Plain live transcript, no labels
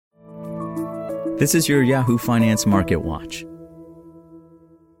This is your Yahoo Finance Market Watch.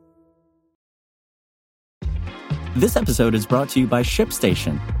 This episode is brought to you by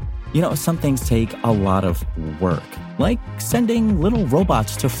ShipStation. You know, some things take a lot of work, like sending little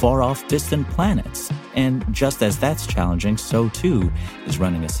robots to far-off distant planets. And just as that's challenging, so too is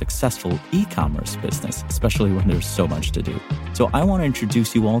running a successful e-commerce business, especially when there's so much to do. So I want to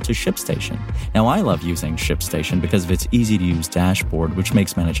introduce you all to ShipStation. Now, I love using ShipStation because of its easy-to-use dashboard, which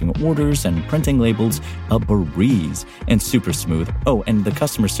makes managing orders and printing labels a breeze and super smooth. Oh, and the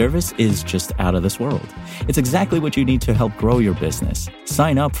customer service is just out of this world. It's exactly what you need to help grow your business.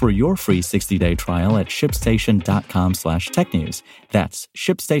 Sign up for your free 60-day trial at shipstation.com/technews. That's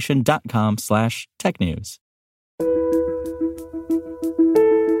shipstation.com/technews.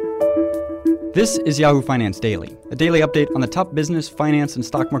 This is Yahoo Finance Daily, a daily update on the top business, finance, and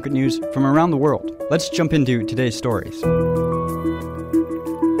stock market news from around the world. Let's jump into today's stories.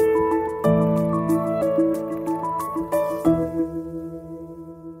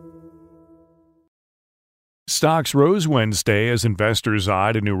 Stocks rose Wednesday as investors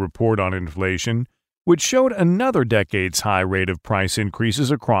eyed a new report on inflation, which showed another decade's high rate of price increases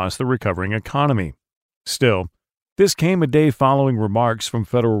across the recovering economy. Still, this came a day following remarks from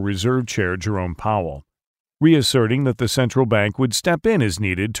Federal Reserve Chair Jerome Powell, reasserting that the central bank would step in as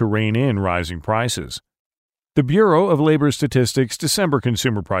needed to rein in rising prices. The Bureau of Labor Statistics' December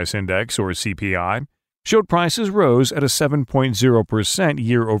Consumer Price Index, or CPI, showed prices rose at a 7.0%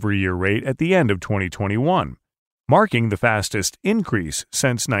 year-over-year rate at the end of 2021, marking the fastest increase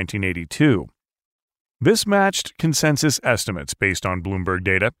since 1982. This matched consensus estimates based on Bloomberg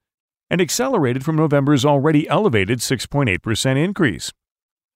data and accelerated from November's already elevated 6.8% increase.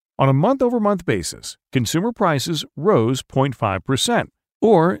 On a month-over-month basis, consumer prices rose 0.5%,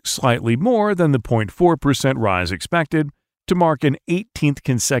 or slightly more than the 0.4% rise expected, to mark an 18th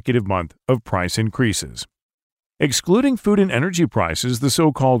consecutive month of price increases. Excluding food and energy prices, the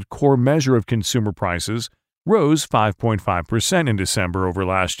so-called core measure of consumer prices rose 5.5% in December over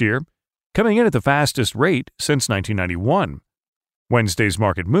last year, coming in at the fastest rate since 1991. Wednesday's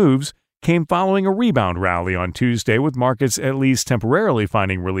market moves came following a rebound rally on Tuesday, with markets at least temporarily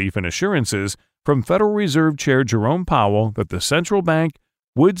finding relief in assurances from Federal Reserve Chair Jerome Powell that the central bank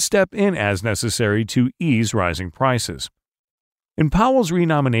would step in as necessary to ease rising prices. In Powell's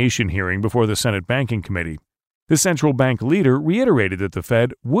renomination hearing before the Senate Banking Committee, the central bank leader reiterated that the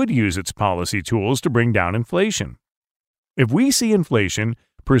Fed would use its policy tools to bring down inflation. If we see inflation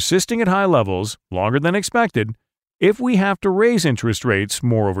persisting at high levels longer than expected, if we have to raise interest rates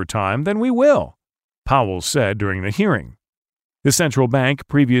more over time, then we will, Powell said during the hearing. The central bank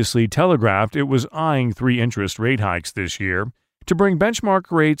previously telegraphed it was eyeing 3 interest rate hikes this year to bring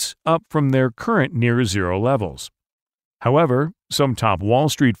benchmark rates up from their current near-zero levels. However, some top Wall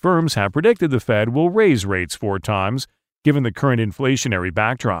Street firms have predicted the Fed will raise rates 4 times, given the current inflationary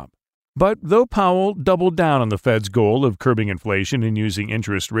backdrop. But though Powell doubled down on the Fed's goal of curbing inflation and using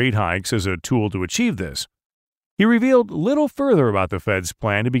interest rate hikes as a tool to achieve this, he revealed little further about the Fed's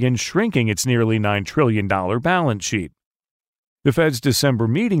plan to begin shrinking its nearly $9 trillion balance sheet. The Fed's December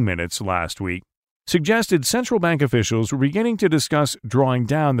meeting minutes last week suggested central bank officials were beginning to discuss drawing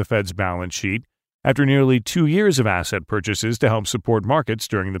down the Fed's balance sheet after nearly 2 years of asset purchases to help support markets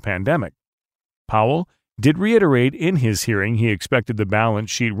during the pandemic. Powell did reiterate in his hearing he expected the balance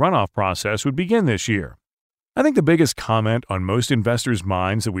sheet runoff process would begin this year. I think the biggest comment on most investors'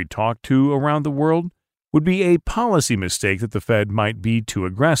 minds that we talk to around the world would be a policy mistake that the Fed might be too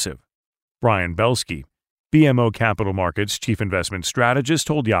aggressive. Brian Belsky, BMO Capital Markets chief investment strategist,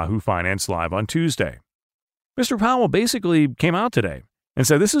 told Yahoo Finance Live on Tuesday. Mr. Powell basically came out today and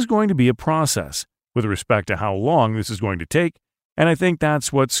said this is going to be a process with respect to how long this is going to take, and I think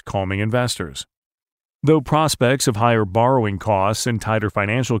that's what's calming investors. Though prospects of higher borrowing costs and tighter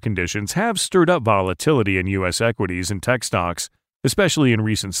financial conditions have stirred up volatility in U.S. equities and tech stocks, especially in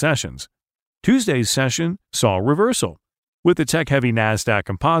recent sessions, Tuesday's session saw a reversal, with the tech-heavy NASDAQ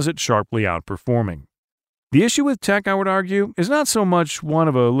composite sharply outperforming. The issue with tech, I would argue, is not so much one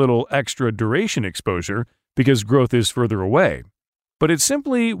of a little extra duration exposure because growth is further away, but it's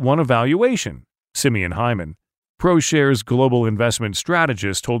simply one of valuation, Simeon Hyman, ProShares global investment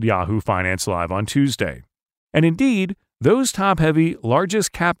strategist, told Yahoo Finance Live on Tuesday. And indeed, those top-heavy,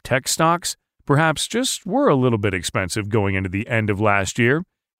 largest-cap tech stocks perhaps just were a little bit expensive going into the end of last year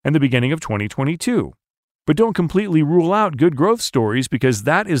and the beginning of 2022. But don't completely rule out good growth stories because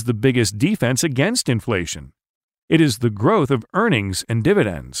that is the biggest defense against inflation. It is the growth of earnings and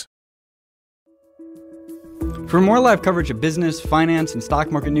dividends. For more live coverage of business, finance, and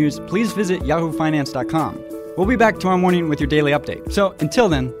stock market news, please visit yahoofinance.com. We'll be back tomorrow morning with your daily update. So until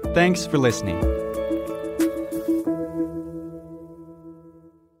then, thanks for listening.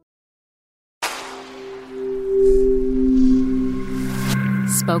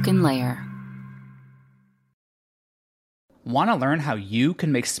 SpokenLayer. Want to learn how you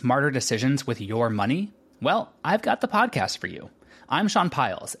can make smarter decisions with your money? Well, I've got the podcast for you. I'm Sean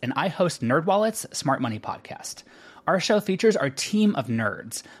Piles, and I host NerdWallet's Smart Money Podcast. Our show features our team of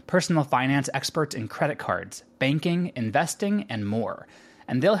nerds, personal finance experts in credit cards, banking, investing, and more.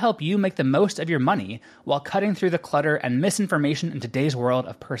 And they'll help you make the most of your money while cutting through the clutter and misinformation in today's world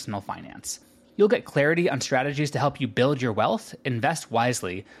of personal finance. You'll get clarity on strategies to help you build your wealth, invest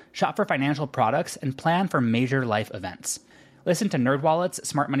wisely, shop for financial products, and plan for major life events. Listen to NerdWallet's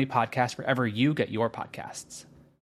Smart Money Podcast wherever you get your podcasts.